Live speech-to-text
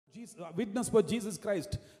witness for Jesus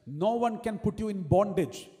Christ, no one can put you in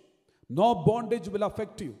bondage. No bondage will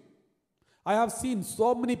affect you. I have seen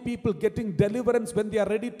so many people getting deliverance when they are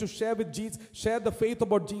ready to share with Jesus, share the faith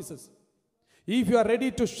about Jesus. If you are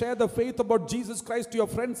ready to share the faith about Jesus Christ to your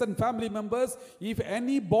friends and family members, if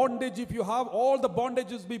any bondage, if you have, all the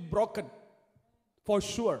bondages be broken. For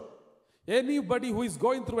sure. Anybody who is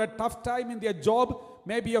going through a tough time in their job,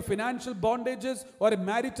 maybe a financial bondages or a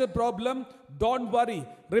marital problem, don't worry.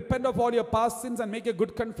 Repent of all your past sins and make a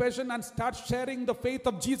good confession and start sharing the faith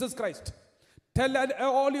of Jesus Christ. Tell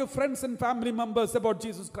all your friends and family members about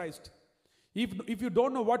Jesus Christ. If you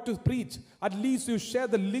don't know what to preach, at least you share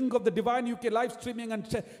the link of the Divine UK live streaming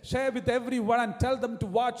and share with everyone and tell them to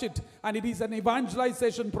watch it. And it is an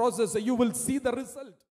evangelization process. So you will see the result.